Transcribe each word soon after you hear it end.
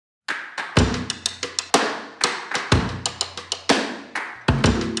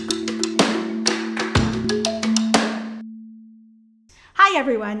Hi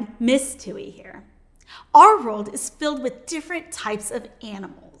everyone, Miss Tui here. Our world is filled with different types of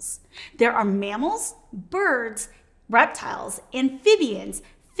animals. There are mammals, birds, reptiles, amphibians,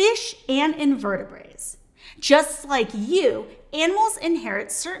 fish, and invertebrates. Just like you, animals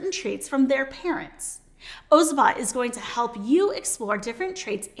inherit certain traits from their parents. Ozobot is going to help you explore different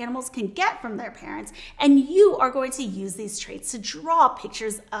traits animals can get from their parents, and you are going to use these traits to draw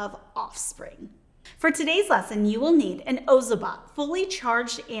pictures of offspring. For today's lesson, you will need an Ozobot fully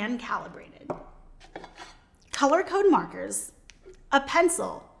charged and calibrated, color code markers, a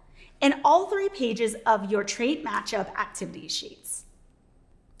pencil, and all 3 pages of your trait matchup activity sheets.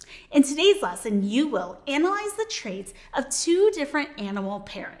 In today's lesson, you will analyze the traits of 2 different animal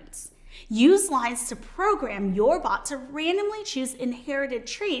parents, use lines to program your bot to randomly choose inherited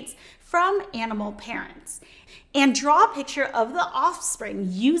traits from animal parents, and draw a picture of the offspring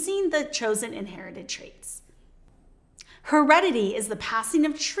using the chosen inherited traits. Heredity is the passing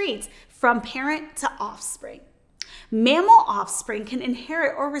of traits from parent to offspring. Mammal offspring can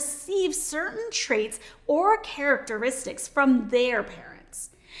inherit or receive certain traits or characteristics from their parents.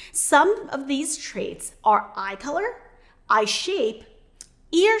 Some of these traits are eye color, eye shape,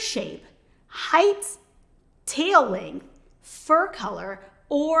 ear shape, height, tail length, fur color,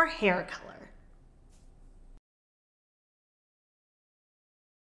 or hair color.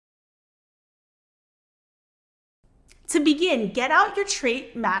 To begin, get out your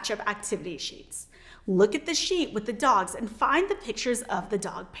trait matchup activity sheets. Look at the sheet with the dogs and find the pictures of the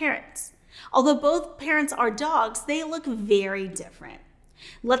dog parents. Although both parents are dogs, they look very different.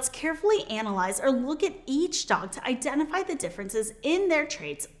 Let's carefully analyze or look at each dog to identify the differences in their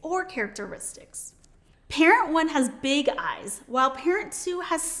traits or characteristics. Parent 1 has big eyes, while parent 2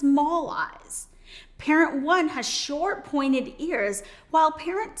 has small eyes. Parent 1 has short pointed ears, while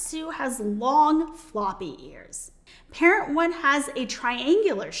parent 2 has long floppy ears. Parent 1 has a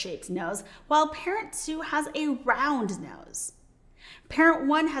triangular shaped nose, while parent 2 has a round nose. Parent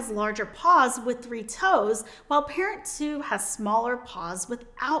 1 has larger paws with 3 toes, while parent 2 has smaller paws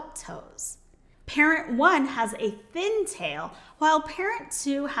without toes. Parent 1 has a thin tail, while parent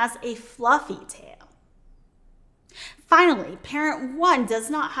 2 has a fluffy tail. Finally, parent 1 does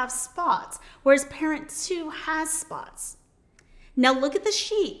not have spots, whereas parent 2 has spots. Now look at the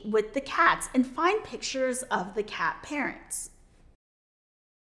sheet with the cats and find pictures of the cat parents.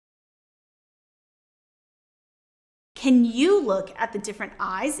 Can you look at the different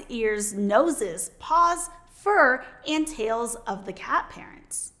eyes, ears, noses, paws, fur, and tails of the cat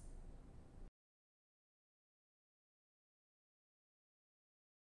parents?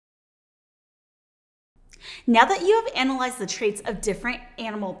 Now that you have analyzed the traits of different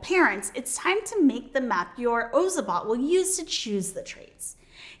animal parents, it's time to make the map your Ozobot will use to choose the traits.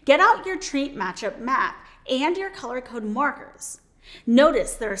 Get out your trait matchup map and your color code markers.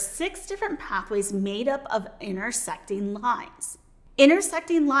 Notice there are 6 different pathways made up of intersecting lines.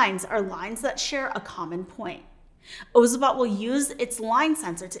 Intersecting lines are lines that share a common point. Ozobot will use its line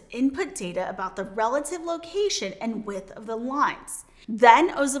sensor to input data about the relative location and width of the lines. Then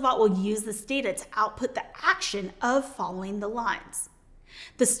Ozobot will use this data to output the action of following the lines.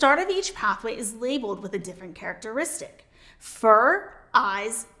 The start of each pathway is labeled with a different characteristic: fur,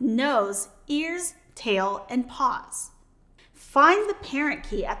 eyes, nose, ears, tail, and paws. Find the parent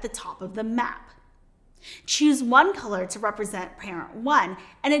key at the top of the map. Choose one color to represent parent 1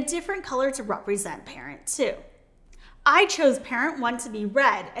 and a different color to represent parent 2. I chose parent 1 to be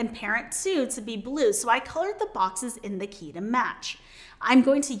red and parent 2 to be blue, so I colored the boxes in the key to match. I'm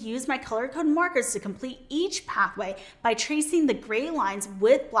going to use my color code markers to complete each pathway by tracing the gray lines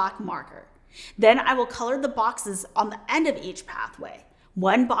with black marker. Then I will color the boxes on the end of each pathway.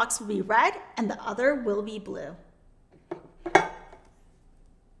 One box will be red and the other will be blue.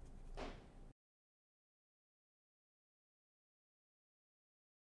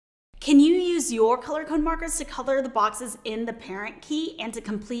 Can you use your color code markers to color the boxes in the parent key and to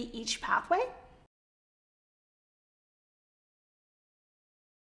complete each pathway?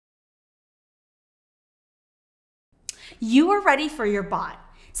 You are ready for your bot.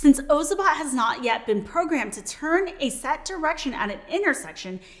 Since Ozobot has not yet been programmed to turn a set direction at an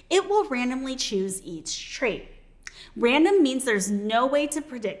intersection, it will randomly choose each trait. Random means there's no way to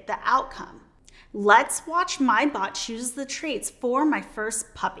predict the outcome. Let's watch my bot choose the traits for my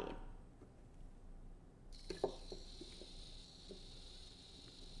first puppy.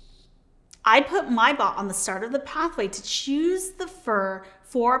 I put my bot on the start of the pathway to choose the fur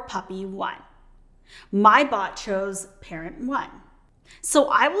for puppy 1. My bot chose parent 1. So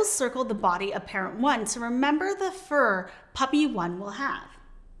I will circle the body of parent 1 to remember the fur puppy 1 will have.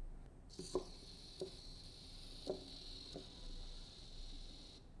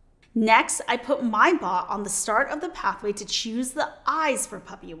 Next, I put my bot on the start of the pathway to choose the eyes for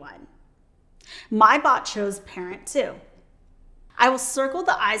puppy 1. My bot chose parent 2. I will circle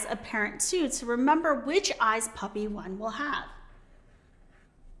the eyes of parent 2 to remember which eyes puppy 1 will have.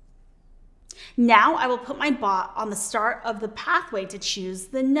 Now I will put my bot on the start of the pathway to choose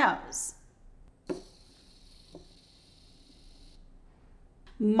the nose.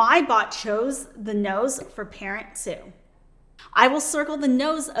 My bot chose the nose for parent 2. I will circle the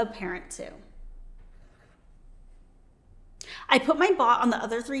nose of parent 2. I put my bot on the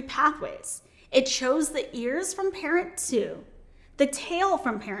other 3 pathways. It chose the ears from parent 2, the tail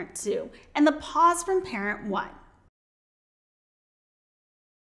from parent 2, and the paws from parent 1.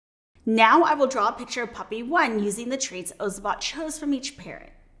 Now I will draw a picture of puppy 1 using the traits Ozobot chose from each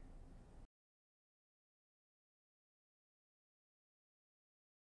parent.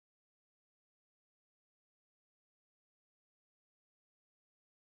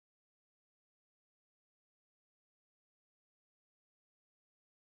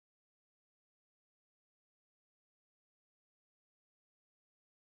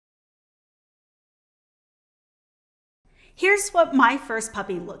 Here's what my first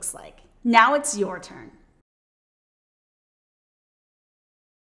puppy looks like. Now it's your turn.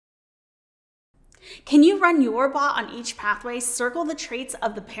 Can you run your bot on each pathway, circle the traits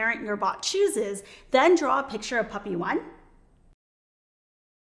of the parent your bot chooses, then draw a picture of puppy 1?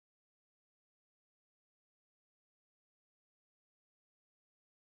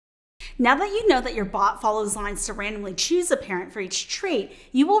 Now that you know that your bot follows lines to randomly choose a parent for each trait,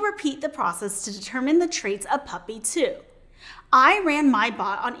 you will repeat the process to determine the traits of puppy 2. I ran my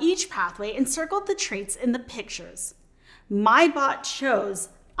bot on each pathway and circled the traits in the pictures. My bot chose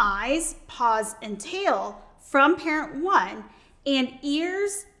eyes, paws, and tail from parent 1 and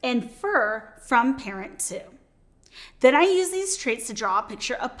ears and fur from parent 2. Then I used these traits to draw a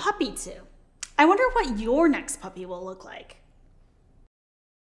picture of puppy 2. I wonder what your next puppy will look like.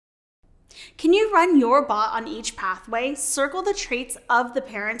 Can you run your bot on each pathway, circle the traits of the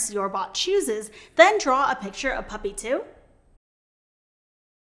parents your bot chooses, then draw a picture of puppy 2?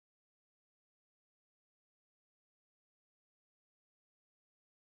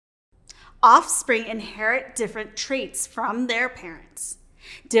 Offspring inherit different traits from their parents.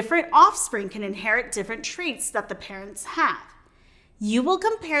 Different offspring can inherit different traits that the parents have. You will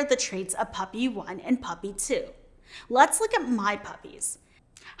compare the traits of puppy 1 and puppy 2. Let's look at my puppies.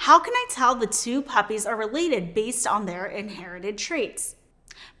 How can I tell the 2 puppies are related based on their inherited traits?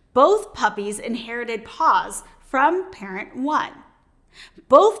 Both puppies inherited paws from parent 1.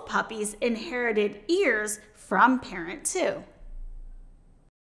 Both puppies inherited ears from parent 2.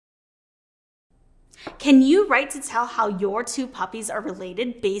 Can you write to tell how your 2 puppies are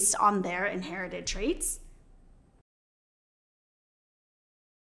related based on their inherited traits?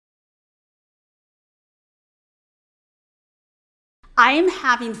 I am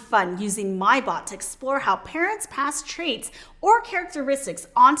having fun using my bot to explore how parents pass traits or characteristics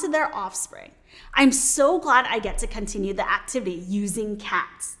onto their offspring. I'm so glad I get to continue the activity using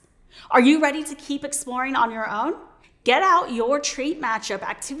cats. Are you ready to keep exploring on your own? Get out your trait matchup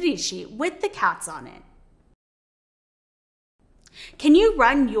activity sheet with the cats on it. Can you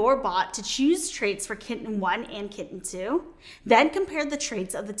run your bot to choose traits for kitten 1 and kitten 2? Then compare the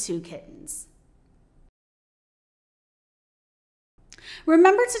traits of the 2 kittens.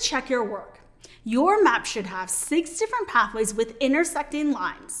 Remember to check your work. Your map should have 6 different pathways with intersecting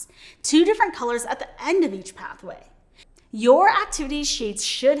lines, 2 different colors at the end of each pathway. Your activity sheets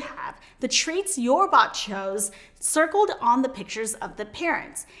should have the traits your bot chose circled on the pictures of the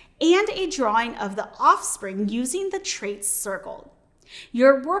parents and a drawing of the offspring using the traits circled.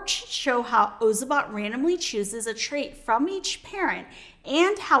 Your work should show how Ozobot randomly chooses a trait from each parent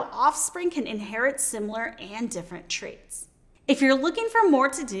and how offspring can inherit similar and different traits. If you're looking for more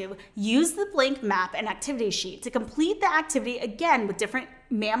to do, use the blank map and activity sheet to complete the activity again with different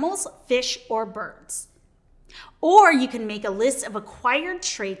mammals, fish, or birds. Or you can make a list of acquired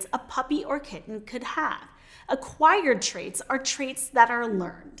traits a puppy or kitten could have. Acquired traits are traits that are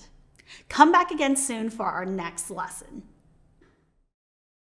learned. Come back again soon for our next lesson.